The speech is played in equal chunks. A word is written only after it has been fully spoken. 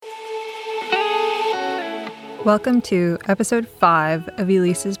Welcome to episode 5 of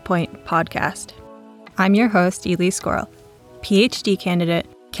Elise's Point podcast. I'm your host, Elise Squirrel, PhD candidate,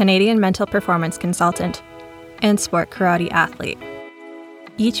 Canadian mental performance consultant, and sport karate athlete.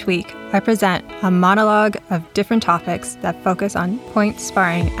 Each week, I present a monologue of different topics that focus on point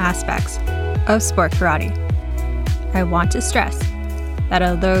sparring aspects of sport karate. I want to stress that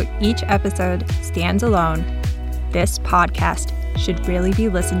although each episode stands alone, this podcast should really be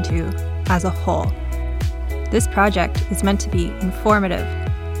listened to as a whole. This project is meant to be informative,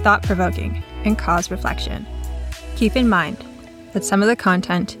 thought-provoking, and cause reflection. Keep in mind that some of the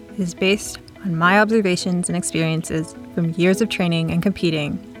content is based on my observations and experiences from years of training and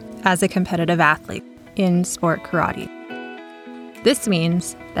competing as a competitive athlete in sport karate. This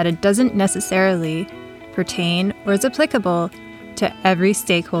means that it doesn't necessarily pertain or is applicable to every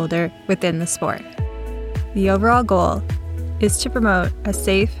stakeholder within the sport. The overall goal is to promote a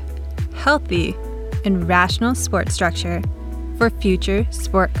safe, healthy, and rational sport structure for future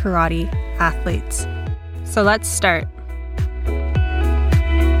sport karate athletes. So let's start.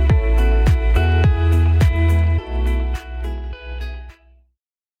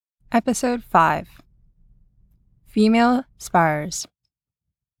 Episode 5. Female Sparrers.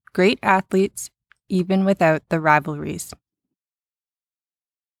 Great athletes even without the rivalries.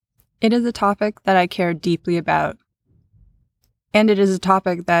 It is a topic that I care deeply about, and it is a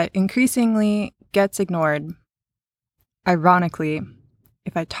topic that increasingly gets ignored. Ironically,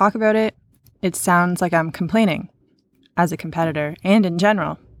 if I talk about it, it sounds like I'm complaining, as a competitor and in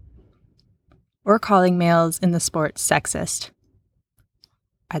general, or calling males in the sport sexist.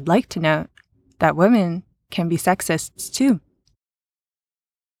 I'd like to note that women can be sexists too.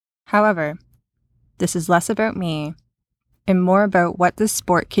 However, this is less about me and more about what the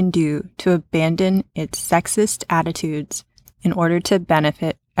sport can do to abandon its sexist attitudes in order to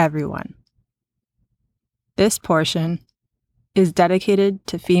benefit everyone. This portion is dedicated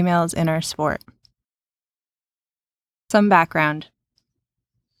to females in our sport. Some background.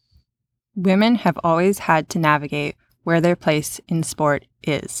 Women have always had to navigate where their place in sport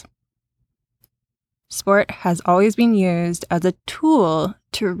is. Sport has always been used as a tool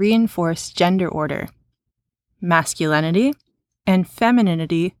to reinforce gender order, masculinity, and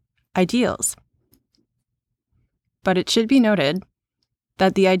femininity ideals. But it should be noted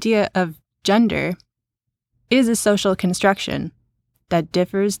that the idea of gender is a social construction that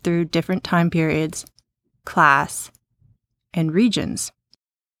differs through different time periods, class, and regions.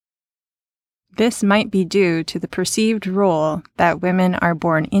 This might be due to the perceived role that women are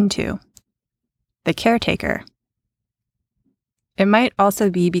born into, the caretaker. It might also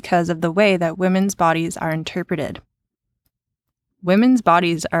be because of the way that women's bodies are interpreted. Women's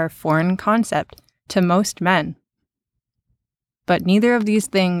bodies are a foreign concept to most men. But neither of these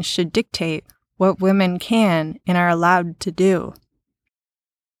things should dictate what women can and are allowed to do.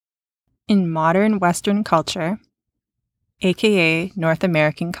 In modern Western culture, aka North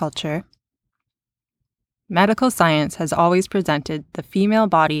American culture, medical science has always presented the female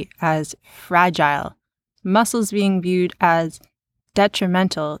body as fragile, muscles being viewed as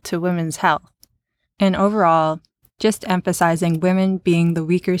detrimental to women's health, and overall, just emphasizing women being the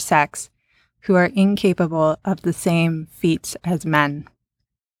weaker sex who are incapable of the same feats as men.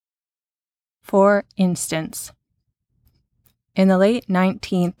 For instance, in the late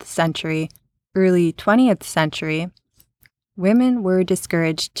 19th century, early 20th century, women were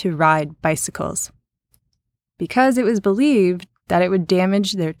discouraged to ride bicycles because it was believed that it would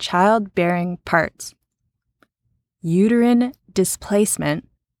damage their childbearing parts. Uterine displacement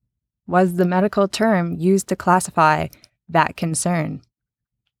was the medical term used to classify that concern.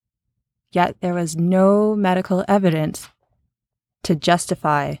 Yet there was no medical evidence to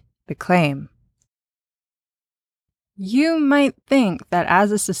justify the claim. You might think that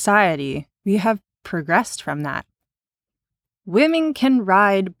as a society, we have progressed from that. Women can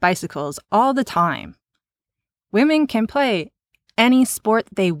ride bicycles all the time. Women can play any sport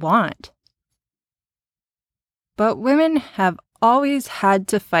they want. But women have always had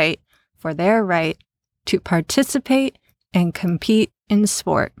to fight for their right to participate and compete in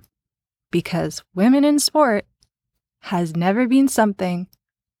sport, because women in sport has never been something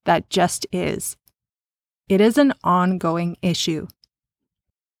that just is. It is an ongoing issue.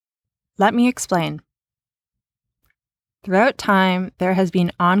 Let me explain. Throughout time, there has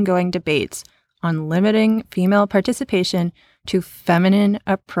been ongoing debates on limiting female participation to feminine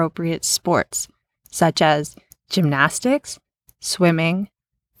appropriate sports, such as gymnastics, swimming,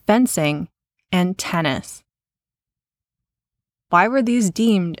 fencing, and tennis. Why were these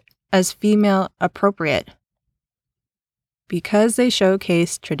deemed as female appropriate? Because they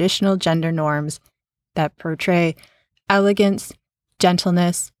showcase traditional gender norms that portray elegance,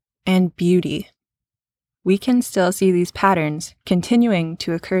 gentleness, and beauty. We can still see these patterns continuing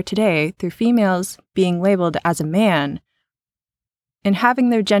to occur today through females being labeled as a man and having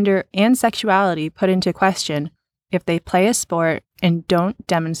their gender and sexuality put into question if they play a sport and don't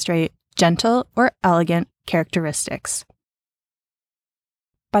demonstrate gentle or elegant characteristics.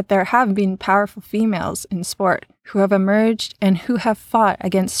 But there have been powerful females in sport who have emerged and who have fought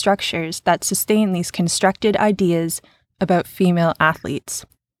against structures that sustain these constructed ideas about female athletes.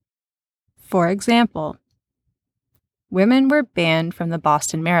 For example, women were banned from the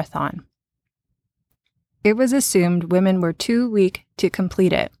Boston Marathon. It was assumed women were too weak to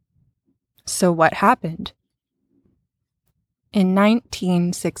complete it. So what happened? In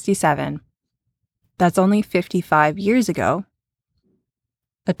 1967, that's only 55 years ago,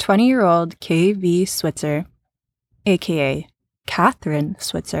 a 20-year-old K.V. Switzer, aka Kathrine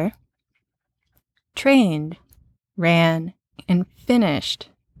Switzer, trained, ran, and finished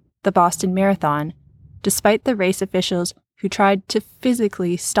the Boston Marathon despite the race officials who tried to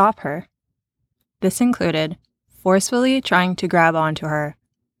physically stop her. This included forcefully trying to grab onto her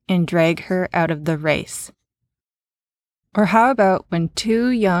and drag her out of the race. Or how about when two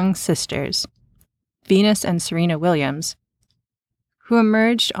young sisters, Venus and Serena Williams, who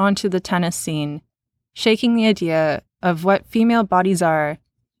emerged onto the tennis scene, shaking the idea of what female bodies are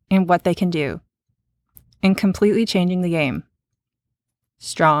and what they can do, and completely changing the game.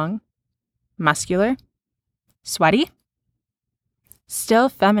 Strong, muscular, sweaty, still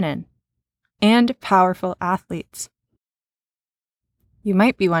feminine, and powerful athletes. You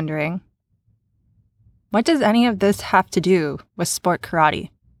might be wondering, what does any of this have to do with sport karate?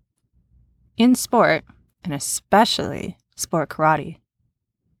 In sport, and especially sport karate,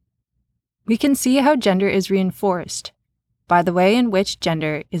 we can see how gender is reinforced by the way in which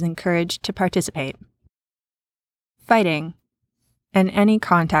gender is encouraged to participate. Fighting, and any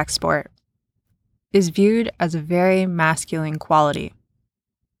contact sport, is viewed as a very masculine quality.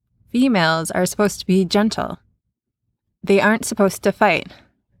 Females are supposed to be gentle. They aren't supposed to fight,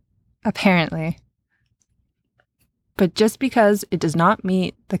 apparently. But just because it does not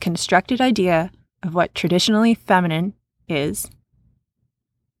meet the constructed idea of what traditionally feminine is,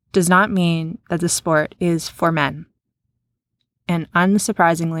 does not mean that the sport is for men. And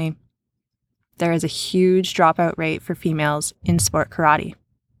unsurprisingly, there is a huge dropout rate for females in sport karate.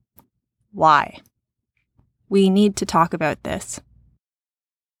 Why? We need to talk about this.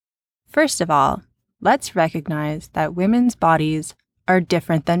 First of all, let's recognize that women's bodies are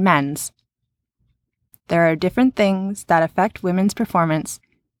different than men's. There are different things that affect women's performance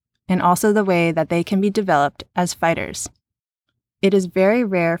and also the way that they can be developed as fighters. It is very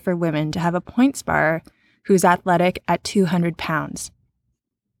rare for women to have a point sparrer who's athletic at 200 pounds,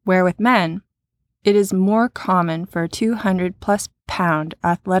 where with men, it is more common for a 200-plus pound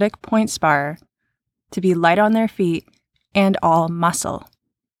athletic point sparrer to be light on their feet and all muscle.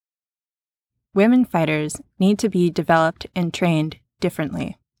 Women fighters need to be developed and trained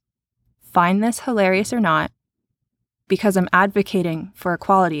differently. Find this hilarious or not, because I'm advocating for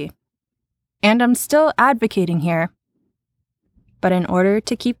equality, and I'm still advocating here. But in order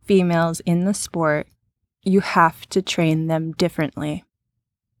to keep females in the sport, you have to train them differently.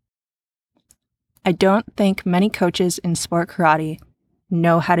 I don't think many coaches in sport karate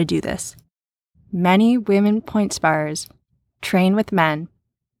know how to do this. Many women point sparrers train with men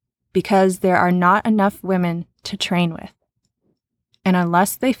because there are not enough women to train with. And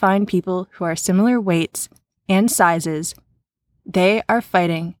unless they find people who are similar weights and sizes, they are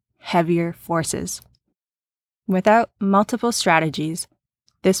fighting heavier forces. Without multiple strategies,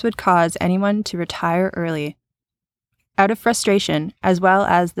 this would cause anyone to retire early, out of frustration as well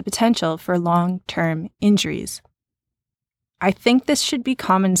as the potential for long-term injuries. I think this should be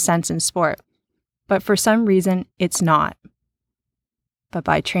common sense in sport, but for some reason it's not. But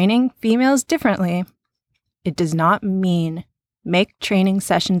by training females differently, it does not mean make training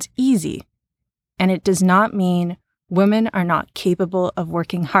sessions easy, and it does not mean women are not capable of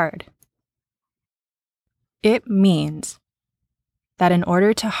working hard. It means that in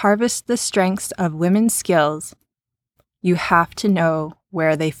order to harvest the strengths of women's skills, you have to know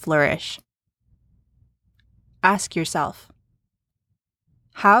where they flourish. Ask yourself,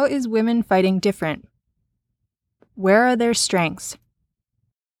 how is women fighting different? Where are their strengths?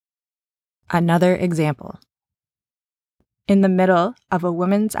 Another example. In the middle of a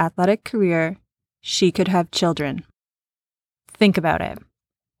woman's athletic career, she could have children. Think about it.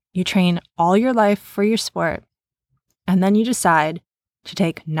 You train all your life for your sport, and then you decide to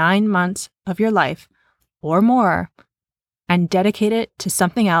take 9 months of your life or more and dedicate it to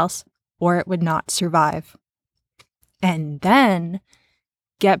something else or it would not survive. And then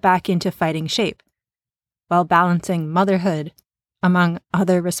get back into fighting shape while balancing motherhood among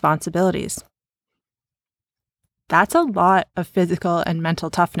other responsibilities. That's a lot of physical and mental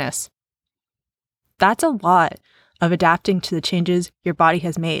toughness. That's a lot of adapting to the changes your body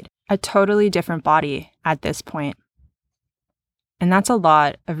has made, a totally different body at this point. And that's a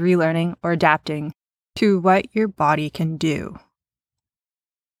lot of relearning or adapting to what your body can do.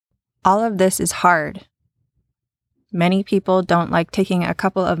 All of this is hard. Many people don't like taking a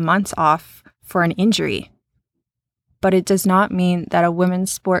couple of months off for an injury, but it does not mean that a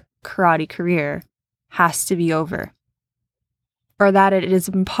women's sport karate career has to be over, or that it is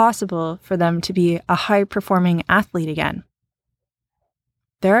impossible for them to be a high-performing athlete again.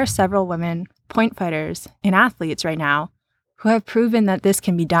 There are several women point fighters and athletes right now who have proven that this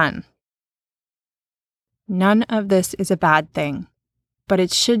can be done. None of this is a bad thing, but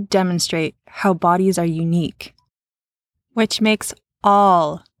it should demonstrate how bodies are unique, which makes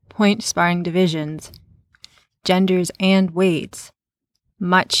all point sparring divisions, genders and weights,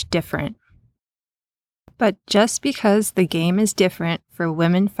 much different. But just because the game is different for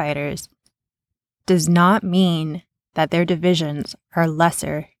women fighters does not mean that their divisions are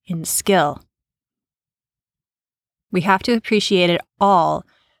lesser in skill. We have to appreciate it all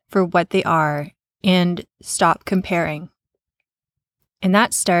for what they are and stop comparing. And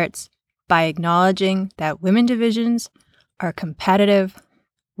that starts by acknowledging that women divisions are competitive,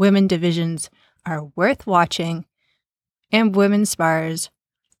 women divisions are worth watching, and women spars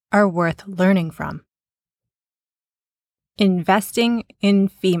are worth learning from. Investing in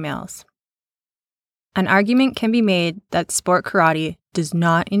females. An argument can be made that sport karate does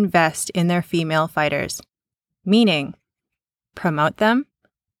not invest in their female fighters, meaning promote them,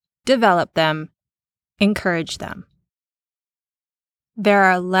 develop them, encourage them. There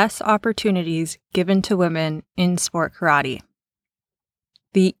are less opportunities given to women in sport karate.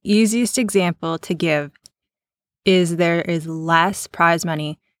 The easiest example to give is there is less prize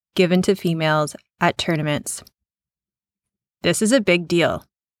money given to females at tournaments. This is a big deal.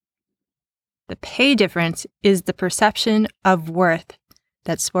 The pay difference is the perception of worth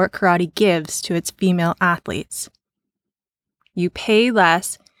that sport karate gives to its female athletes. You pay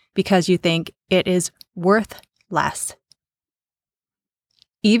less because you think it is worth less.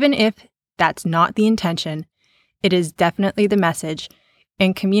 Even if that's not the intention, it is definitely the message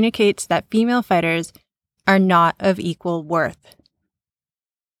and communicates that female fighters are not of equal worth.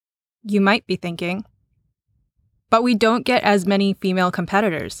 You might be thinking, but we don't get as many female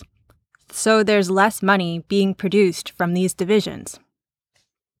competitors, so there's less money being produced from these divisions.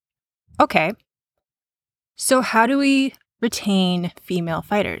 Okay, so how do we retain female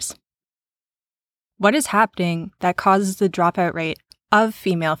fighters? What is happening that causes the dropout rate of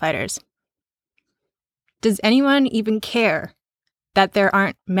female fighters? Does anyone even care that there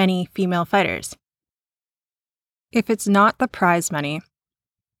aren't many female fighters? If it's not the prize money,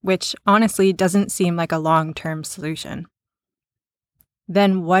 which honestly doesn't seem like a long-term solution,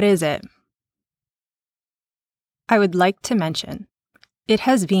 then what is it? I would like to mention, it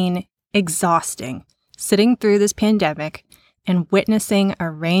has been exhausting sitting through this pandemic and witnessing a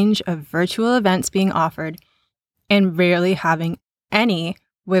range of virtual events being offered and rarely having any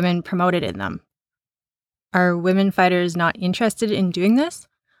women promoted in them. Are women fighters not interested in doing this?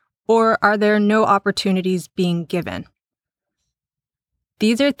 Or are there no opportunities being given?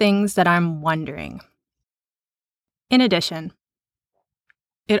 These are things that I'm wondering. In addition,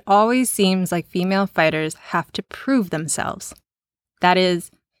 it always seems like female fighters have to prove themselves. That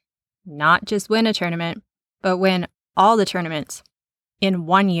is, not just win a tournament, but win all the tournaments in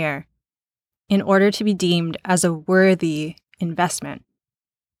 1 year in order to be deemed as a worthy investment.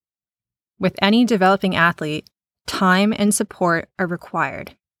 With any developing athlete, time and support are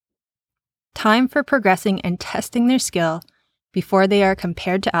required. Time for progressing and testing their skill before they are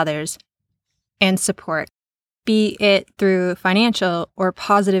compared to others, and support, be it through financial or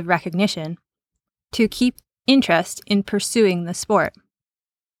positive recognition, to keep interest in pursuing the sport.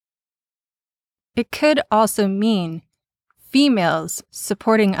 It could also mean females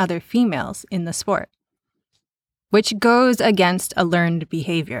supporting other females in the sport, which goes against a learned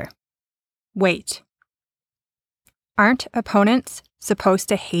behavior. Wait, aren't opponents supposed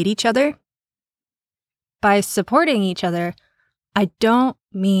to hate each other? By supporting each other, I don't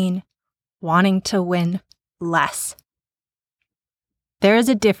mean wanting to win less. There is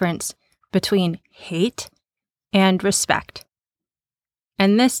a difference between hate and respect.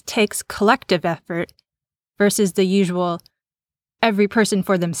 And this takes collective effort versus the usual every person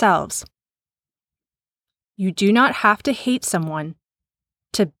for themselves. You do not have to hate someone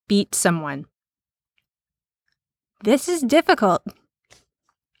to beat someone. This is difficult,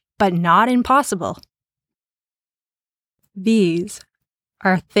 but not impossible. These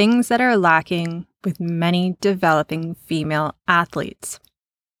are things that are lacking with many developing female athletes.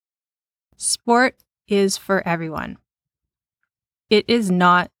 Sport is for everyone. It is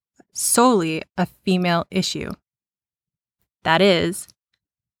not solely a female issue. That is,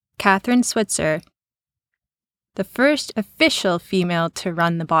 Kathrine Switzer, the first official female to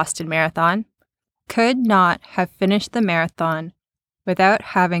run the Boston Marathon, could not have finished the marathon without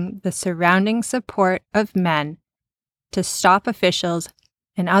having the surrounding support of men to stop officials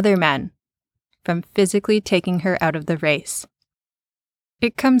and other men from physically taking her out of the race.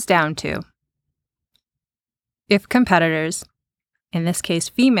 It comes down to, if competitors, in this case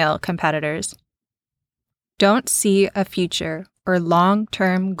female competitors, don't see a future or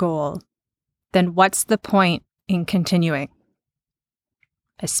long-term goal, then what's the point in continuing?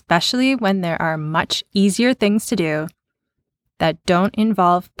 Especially when there are much easier things to do that don't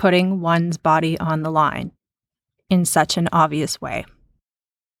involve putting one's body on the line in such an obvious way.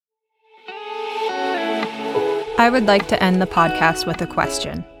 I would like to end the podcast with a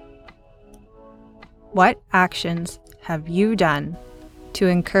question. What actions have you done to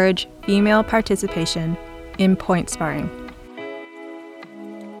encourage female participation in point sparring?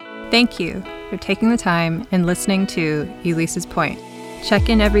 Thank you for taking the time and listening to Elise's Point. Check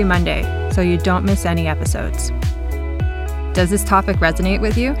in every Monday so you don't miss any episodes. Does this topic resonate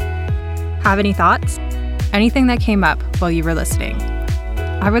with you? Have any thoughts? Anything that came up while you were listening?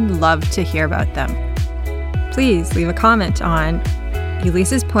 I would love to hear about them. Please leave a comment on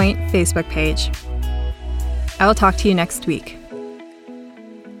Elise's Point Facebook page. I will talk to you next week.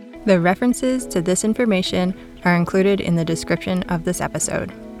 The references to this information are included in the description of this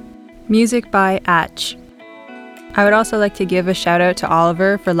episode. Music by Atch. I would also like to give a shout out to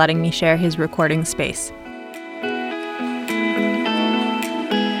Oliver for letting me share his recording space.